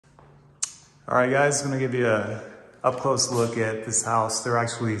All right, guys, I'm gonna give you a up-close look at this house. They're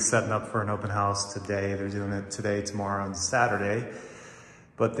actually setting up for an open house today. They're doing it today, tomorrow, and Saturday.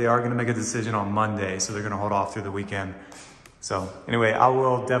 But they are gonna make a decision on Monday, so they're gonna hold off through the weekend. So anyway, I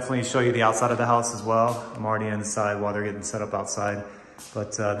will definitely show you the outside of the house as well. I'm already inside while they're getting set up outside.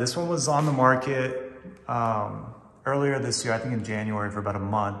 But this one was on the market earlier this year, I think in January, for about a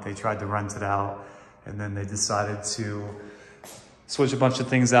month. They tried to rent it out, and then they decided to switch a bunch of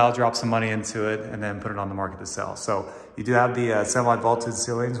things out, drop some money into it, and then put it on the market to sell. So you do have the semi-vaulted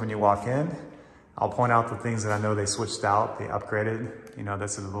ceilings when you walk in. I'll point out the things that I know they switched out, they upgraded. You know,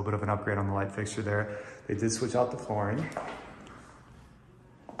 that's a little bit of an upgrade on the light fixture there. They did switch out the flooring,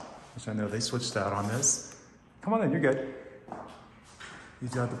 which I know they switched out on this. Come on in, you're good. You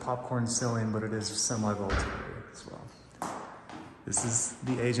do have the popcorn ceiling, but it is semi-vaulted as well. This is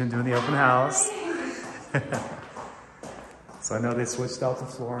the agent doing the open house. So I know they switched out the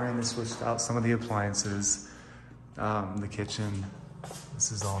flooring, they switched out some of the appliances, the kitchen.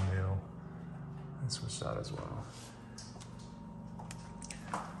 This is all new. They switched out as well.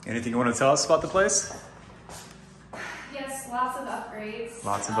 Anything you want to tell us about the place? Yes, lots of upgrades.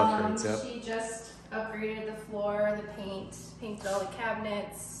 Lots of upgrades, yep. She just upgraded the floor, the paint, painted all the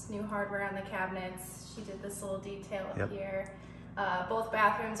cabinets, new hardware on the cabinets. She did this little detail here. Both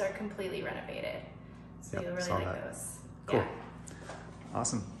bathrooms are completely renovated. So you'll really like those. Cool. Yeah.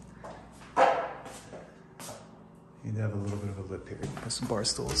 Awesome. You have a little bit of a lip here. You put some bar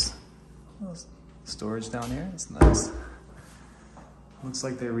stools. Storage down here. It's nice. Looks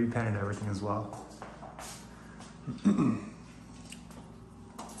like they repainted everything as well.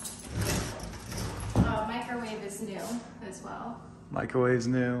 Microwave is new as well. Microwave's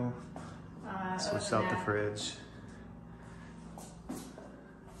new. Switched out the fridge.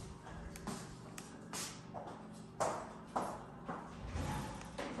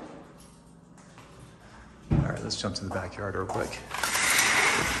 All right, let's jump to the backyard real quick.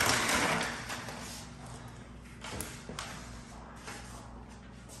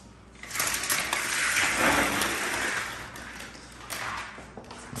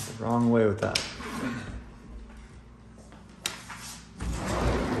 Went the wrong way with that.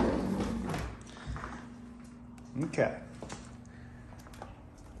 Okay.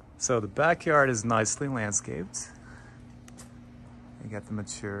 So the backyard is nicely landscaped. You got the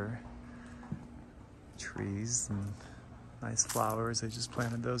mature trees and nice flowers. They just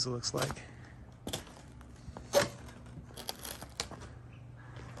planted those, it looks like.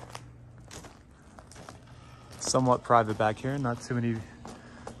 Somewhat private back here, not too many.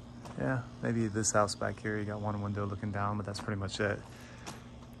 Yeah, maybe this house back here, you got one window looking down, but that's pretty much it.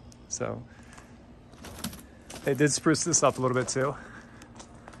 So they did spruce this up a little bit too.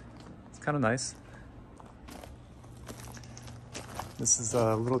 It's kind of nice. This is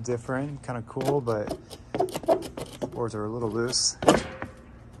a little different, kind of cool, but the boards are a little loose.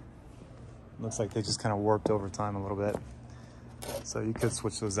 Looks like they just kind of warped over time a little bit. So you could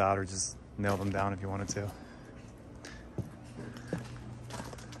switch those out or just nail them down if you wanted to. A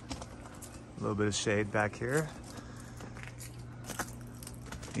little bit of shade back here.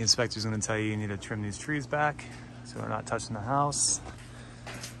 The inspector's gonna tell you need to trim these trees back so we're not touching the house.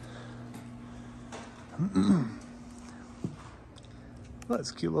 Well,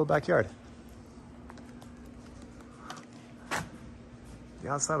 it's a cute little backyard. The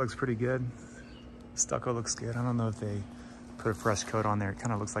outside looks pretty good. Stucco looks good. I don't know if they put a fresh coat on there. It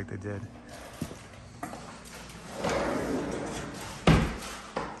kind of looks like they did.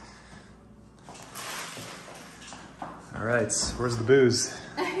 All right, where's the booze?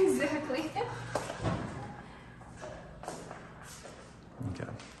 Exactly. Okay.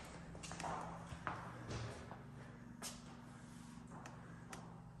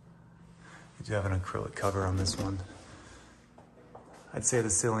 You do have an acrylic cover on this one. I'd say the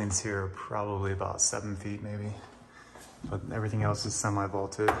ceilings here are probably about 7 feet maybe, but everything else is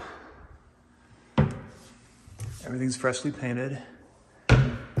semi-vaulted. Everything's freshly painted.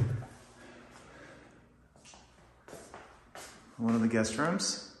 One of the guest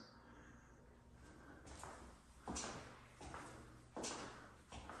rooms.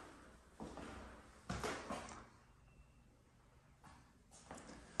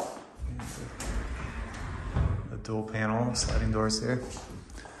 The dual panel sliding doors here.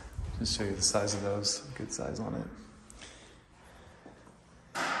 Just show you the size of those. Good size on it.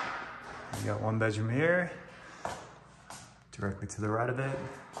 You got one bedroom here. Directly to the right of it,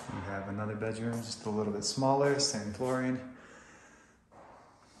 you have another bedroom, just a little bit smaller, same flooring.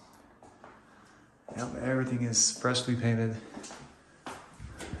 Yep, everything is freshly painted.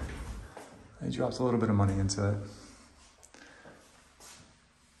 They dropped a little bit of money into it.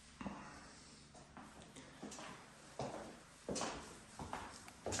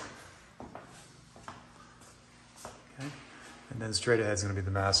 And then straight ahead is gonna be the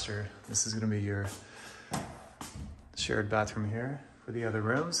master. This is gonna be your shared bathroom here for the other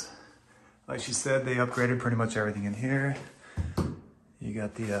rooms. Like she said, they upgraded pretty much everything in here. You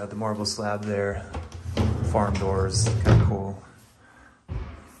got the marble slab there, farm doors, kind of cool.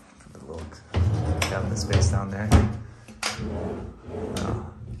 Put the little cabinet space down there.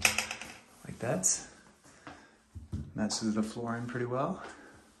 Like that. Matches the flooring pretty well.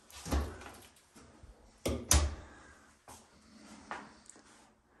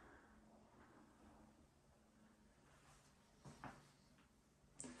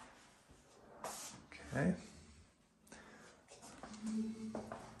 Okay.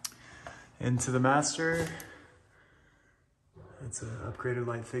 Into the master. It's an upgraded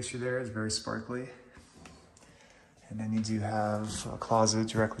light fixture there. It's very sparkly. And then you do have a closet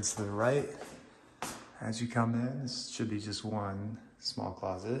directly to the right. As you come in, this should be just one small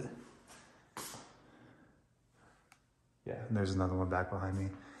closet. Yeah, and there's another one back behind me.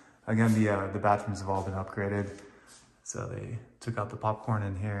 Again, the bathrooms have all been upgraded. So they took out the popcorn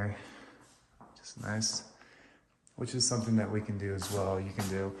in here. Just nice. Which is something that we can do as well. You can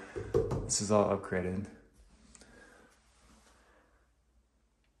do. This is all upgraded.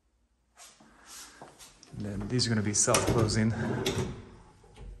 And then these are going to be self-closing.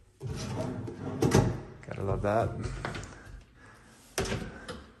 Gotta love that.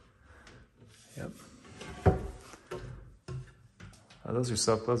 Yep. Oh, those are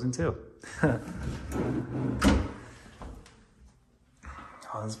self-closing too.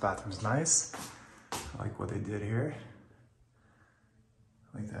 Oh, this bathroom's nice. I like what they did here.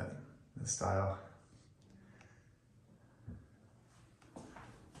 I like that, the style.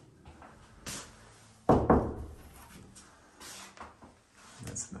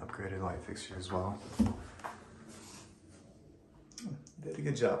 That's an upgraded light fixture as well. They did a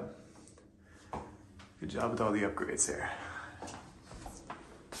good job. Good job with all the upgrades here.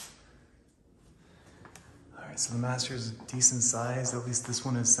 All right, so the master is decent size. At least this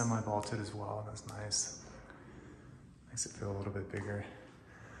one is semi-vaulted as well. That's nice. Makes it feel a little bit bigger.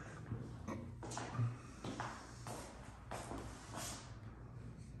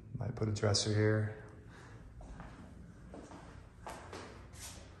 Might put a dresser here.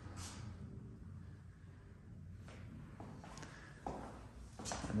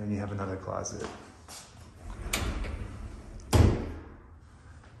 And then you have another closet.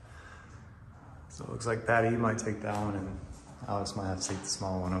 So it looks like Patty might take that one and Alex might have to take the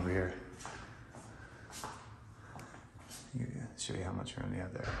small one over here. Show you how much room you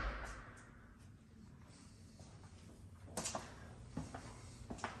have there.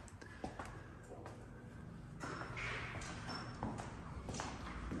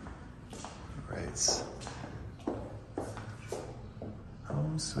 Right.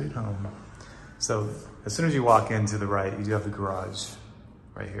 Home sweet home. So as soon as you walk into the right, you do have the garage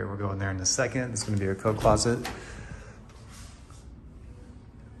right here. We'll go in there in a second. It's going to be your coat closet.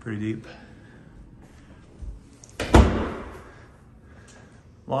 Pretty deep.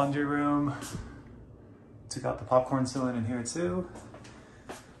 Laundry room. Took out the popcorn ceiling in here too.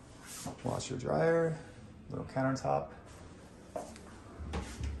 Washer dryer. Little countertop.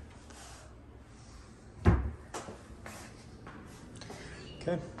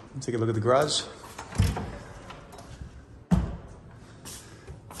 Okay, let's take a look at the garage.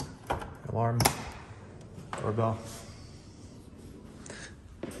 Alarm, doorbell.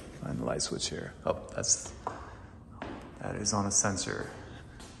 Find the light switch here. Oh, that is on a sensor.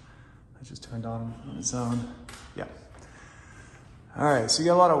 I just turned on its own. Yeah. All right, so you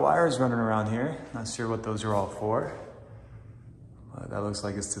got a lot of wires running around here. Not sure what those are all for. That looks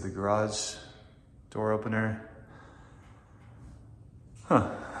like it's to the garage door opener. Huh.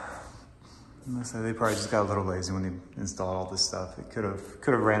 Looks like they probably just got a little lazy when they installed all this stuff. It could have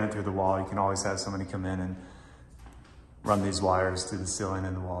ran it through the wall. You can always have somebody come in and run these wires through the ceiling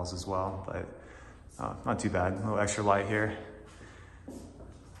and the walls as well, but not too bad. A little extra light here.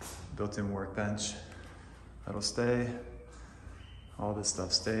 Built-in workbench. That'll stay. All this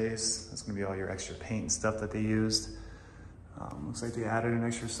stuff stays. That's gonna be all your extra paint and stuff that they used. Looks like they added an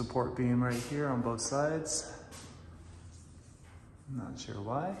extra support beam right here on both sides. Not sure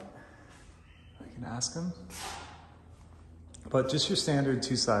why. I can ask them. But just your standard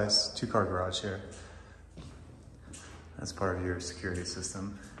two-car garage here. That's part of your security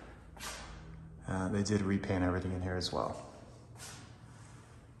system. They did repaint everything in here as well.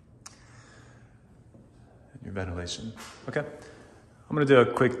 And your ventilation. Okay. I'm gonna do a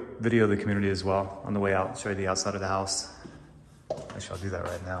quick video of the community as well on the way out, show you the outside of the house. Actually, I'll do that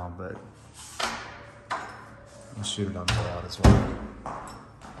right now, but I'll shoot it on the way out as well.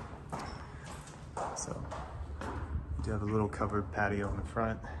 So You have a little covered patio in the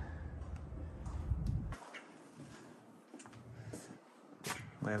front.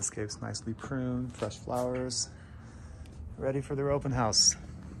 Landscape's nicely pruned, fresh flowers, ready for their open house.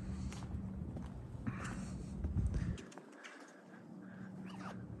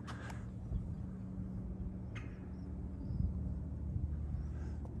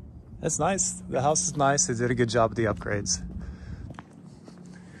 It's nice. The house is nice. They did a good job with the upgrades.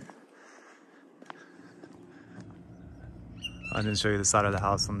 I'm going to show you the side of the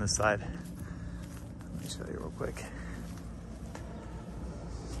house on this side. Let me show you real quick.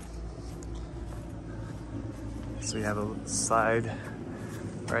 So you have a side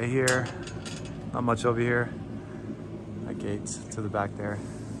right here, not much over here. A gate to the back there.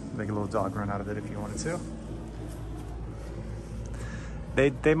 Make a little dog run out of it if you wanted to.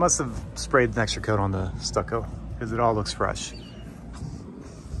 They must have sprayed an extra coat on the stucco because it all looks fresh.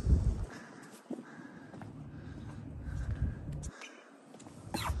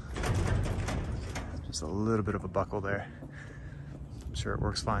 Just a little bit of a buckle there. I'm sure it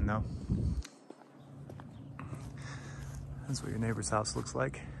works fine though. That's what your neighbor's house looks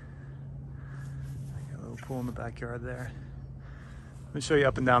like. Got a little pool in the backyard there. Let me show you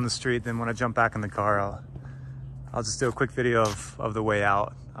up and down the street, then when I jump back in the car, I'll just do a quick video of the way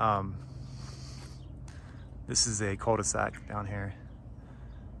out. This is a cul-de-sac down here.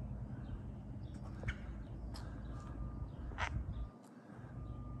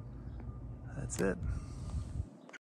 That's it.